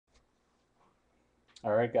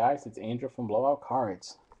Alright guys, it's Angel from Blowout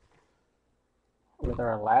Cards with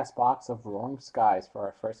our last box of Roaring Skies for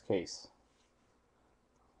our first case.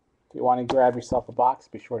 If you want to grab yourself a box,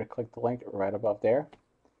 be sure to click the link right above there.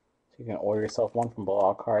 So you can order yourself one from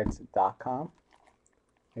blowoutcards.com.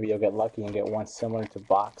 Maybe you'll get lucky and get one similar to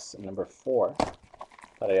box number 4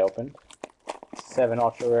 that I opened. 7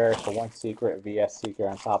 ultra rares for 1 secret, VS Seeker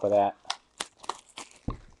on top of that.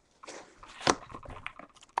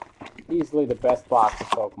 Easily the best box of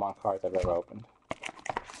Pokemon cards I've ever opened.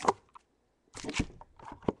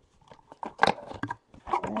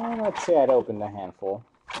 And let's say I'd opened a handful.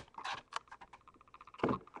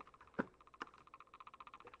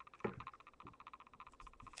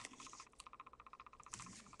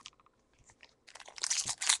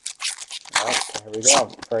 Here we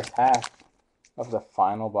go, first half of the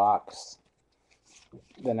final box.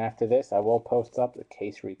 Then after this, I will post up the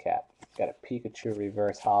case recap. Got a Pikachu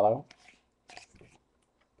reverse holo.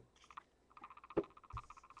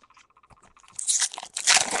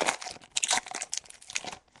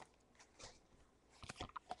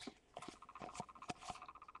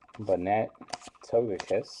 Banette,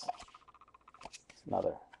 Togekiss.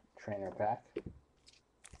 Another trainer pack.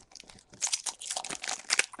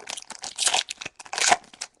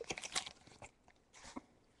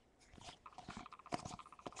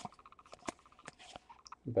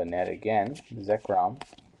 Banette again, Zekrom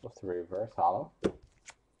with the reverse holo.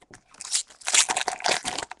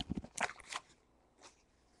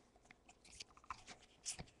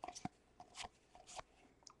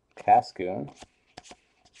 Cascoon,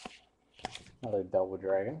 another double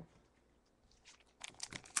dragon.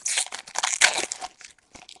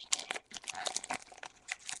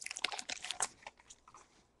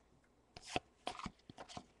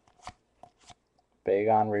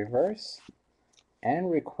 Bagon reverse.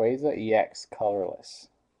 And Rayquaza-EX colorless.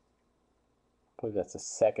 I believe that's the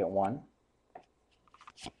second one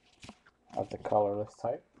of the colorless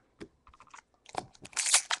type.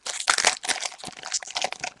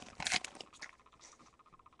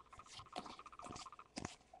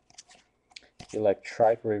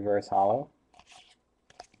 Electrike reverse holo.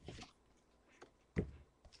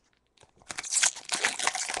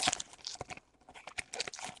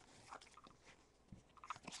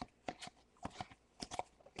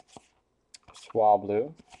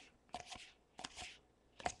 Swablu.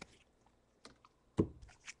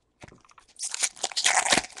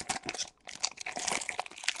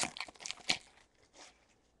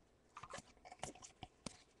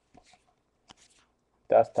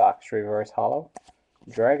 Dustox reverse holo.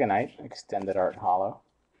 Dragonite extended art holo.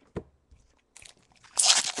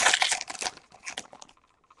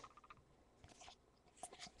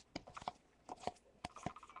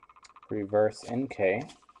 Reverse NK.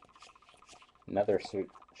 Another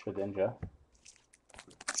Shedinja.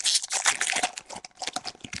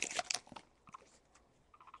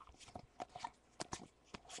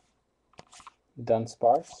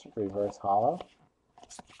 Dunsparce, reverse holo.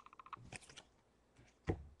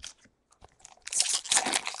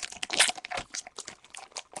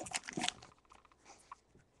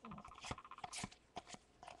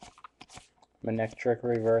 Manectric,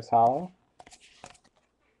 reverse holo.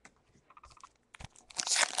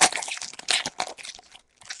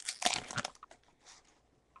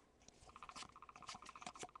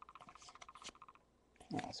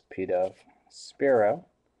 That's P-Dove. Spearow,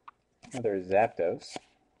 another Zapdos.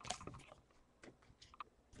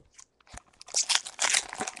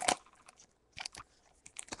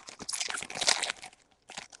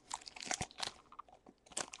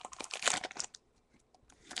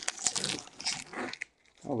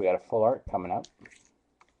 Oh, we got a full art coming up.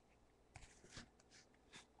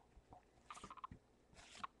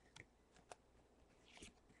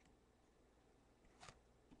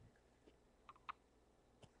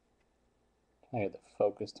 I get the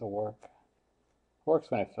focus to work. Works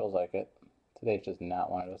when it feels like it. Today's just not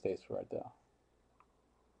one of those days for it though.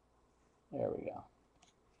 There we go.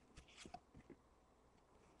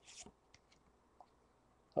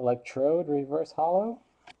 Electrode reverse holo.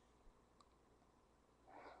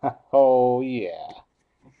 Oh yeah.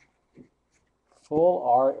 Full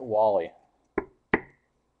art Wally.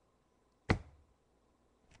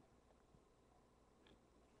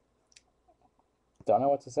 Don't know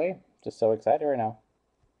what to say. Just so excited right now.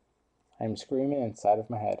 I'm screaming inside of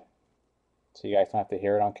my head. So you guys don't have to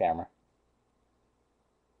hear it on camera.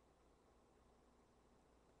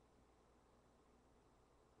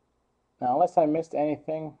 Now, unless I missed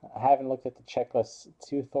anything, I haven't looked at the checklist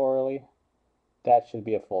too thoroughly. That should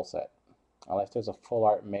be a full set. Unless there's a full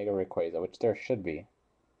art Mega Rayquaza, which there should be.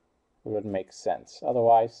 It would make sense.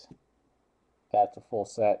 Otherwise, That's a full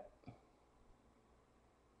set.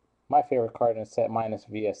 My favorite card in the set, minus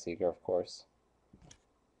VS Seeker, of course.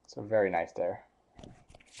 So very nice there.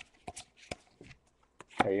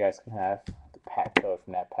 There you guys can have the pack code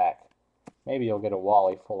from that pack. Maybe you'll get a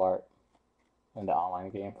Wally full art in the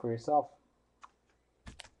online game for yourself.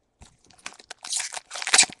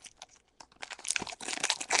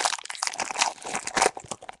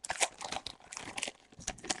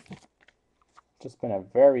 Just been a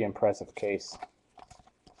very impressive case.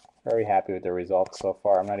 Very happy with the results so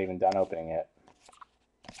far. I'm not even done opening yet.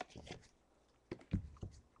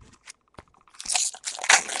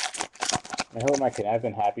 And who am I kidding? I've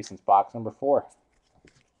been happy since box number 4.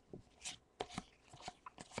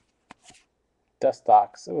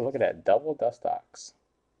 Dustox. Oh, look at that. Double Dustox.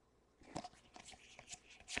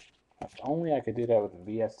 If only I could do that with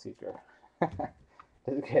VS Seeker.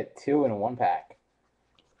 Just get 2 in 1 pack.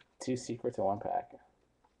 2 secrets in 1 pack.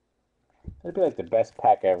 That'd be like the best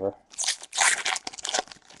pack ever.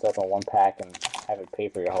 Just open 1 pack and have it pay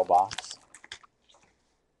for your whole box.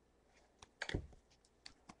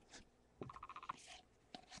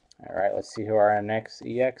 Alright, let's see who our next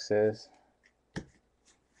EX is.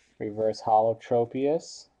 Reverse Holo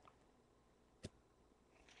Tropius.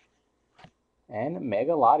 And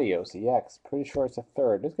Mega Latios-EX. Pretty sure it's a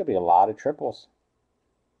third. There's going to be a lot of triples.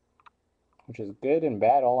 Which is good and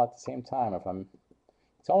bad all at the same time.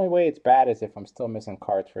 It's the only way it's bad is if I'm still missing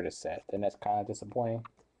cards for the set. Then that's kind of disappointing.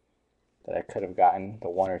 That I could have gotten the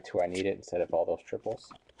 1 or 2 I needed instead of all those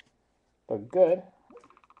triples. But good.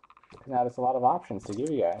 Now there's a lot of options to give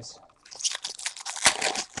you guys.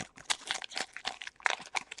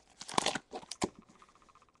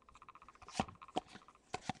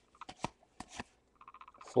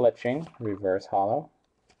 Fletching, Reverse Holo.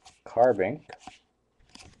 Carbink.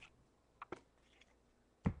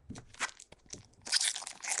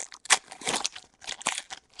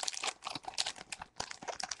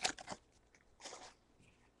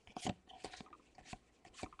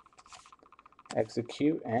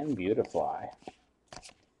 Execute and Beautifly.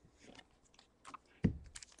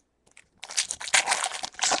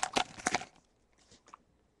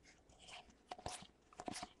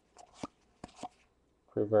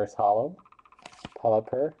 Reverse Holo,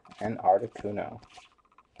 Pelipper, and Articuno.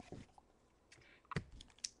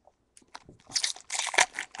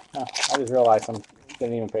 Oh, I just realized I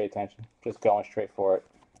didn't even pay attention. Just going straight for it.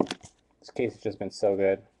 This case has just been so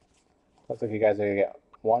good. Looks like you guys are going to get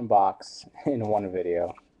 1 box in 1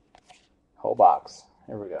 video. Whole box.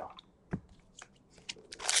 Here we go.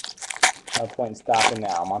 No point in stopping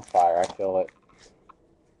now. I'm on fire. I feel it.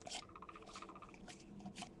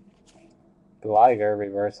 Gligar,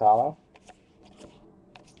 Reverse Holo.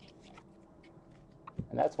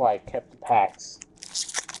 And that's why I kept the packs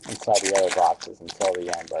inside the other boxes until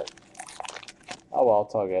the end, but oh well,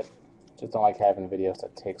 it's all good. Just don't like having videos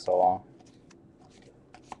that take so long.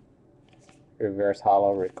 Reverse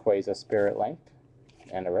Holo, Rayquaza Spirit Link,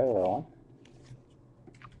 and a regular one.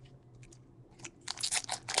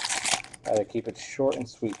 Gotta keep it short and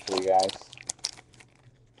sweet for you guys.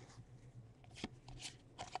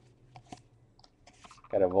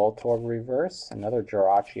 Got a Voltorb Reverse, another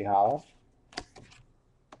Jirachi Holo.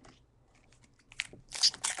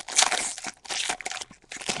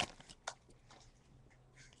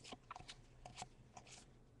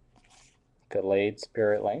 Gallade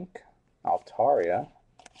Spirit Link, Altaria.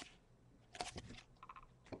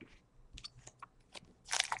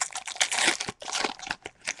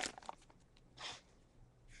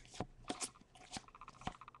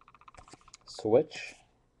 Switch,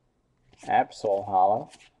 Absol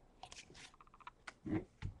Holo.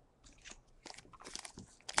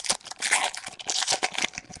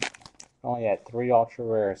 Only had 3 ultra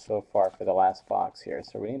rares so far for the last box here,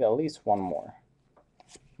 so we need at least 1 more.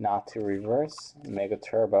 Not to Reverse, Mega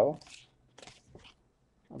Turbo.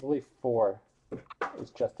 I believe 4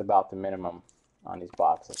 is just about the minimum on these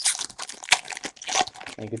boxes.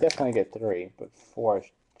 And you could definitely get 3, but 4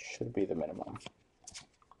 should be the minimum.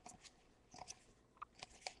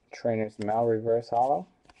 Trainer's Mail Reverse Holo.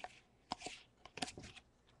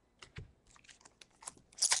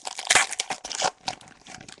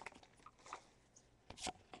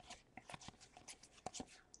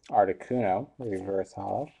 Articuno Reverse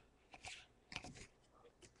Holo.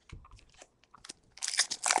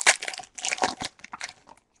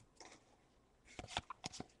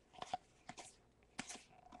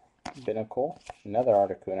 Binnacle, another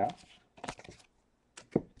Articuno.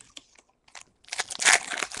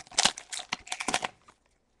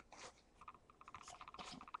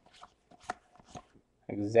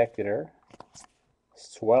 Executor,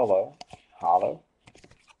 Swellow Holo.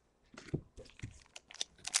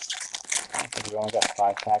 only got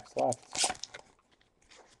 5 packs left.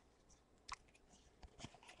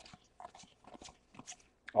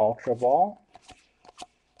 Ultra Ball.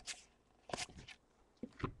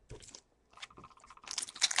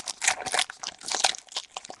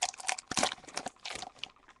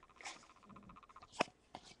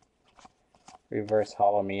 Reverse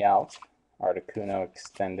Hollow Meowth. Articuno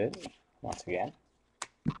Extended once again.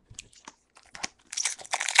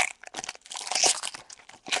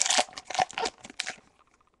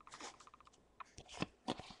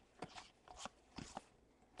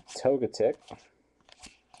 Togetic.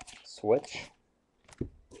 Switch.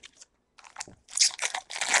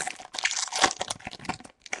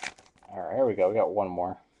 Alright, here we go. We got one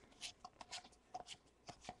more.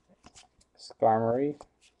 Skarmory.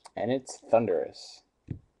 And it's Thundurus.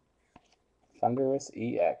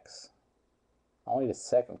 Thundurus-EX. Only the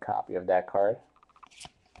second copy of that card.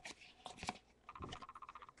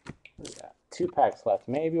 We got 2 packs left.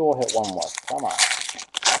 Maybe we'll hit one more. Come on.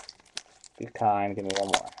 Be kind. Give me one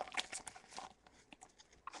more.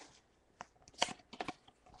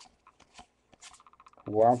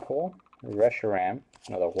 Wurmple. Reshiram.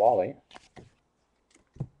 Another Wally.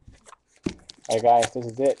 Alright guys, this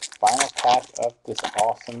is it. Final pack of this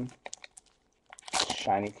awesome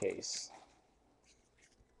shiny case.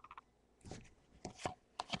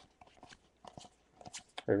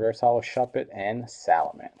 Reverse Hollow Shuppet and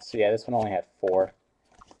Salamence. So yeah, this one only had 4.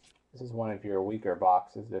 This is one of your weaker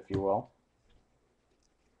boxes, if you will.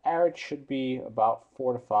 Average should be about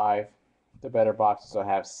 4 to 5. The better boxes will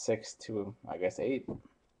have 6 to, I guess, 8.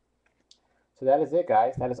 So that is it,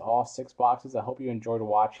 guys. That is all 6 boxes. I hope you enjoyed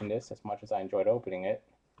watching this as much as I enjoyed opening it.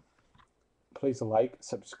 Please like,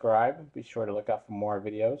 subscribe. Be sure to look out for more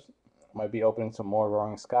videos. Might be opening some more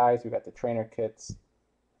Roaring Skies. We got the trainer kits,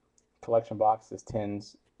 collection boxes,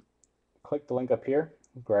 tins. Click the link up here.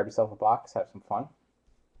 Grab yourself a box. Have some fun.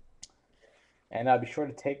 And be sure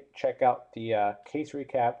to check out the case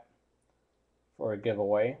recap for a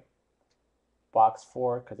giveaway. Box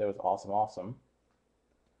 4, because it was awesome.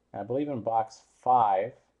 And I believe in box 5,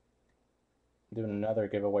 I'm doing another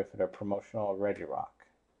giveaway for the promotional Regirock.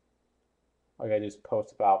 All you gotta do is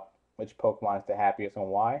post about which Pokemon is the happiest and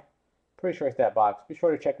why. Pretty sure it's that box. Be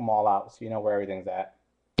sure to check them all out so you know where everything's at.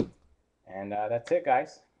 And that's it,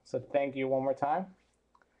 guys. So thank you one more time.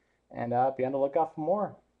 And be on the lookout for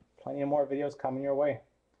more. Plenty of more videos coming your way.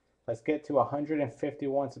 Let's get to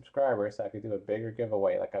 151 subscribers so I can do a bigger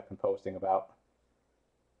giveaway like I've been posting about.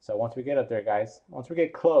 So once we get up there, guys, once we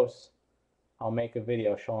get close, I'll make a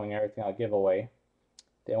video showing everything I'll give away.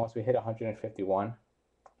 Then once we hit 151,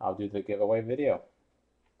 I'll do the giveaway video.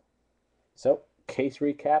 So, case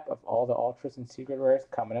recap of all the Ultras and Secret Rares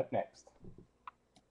coming up next.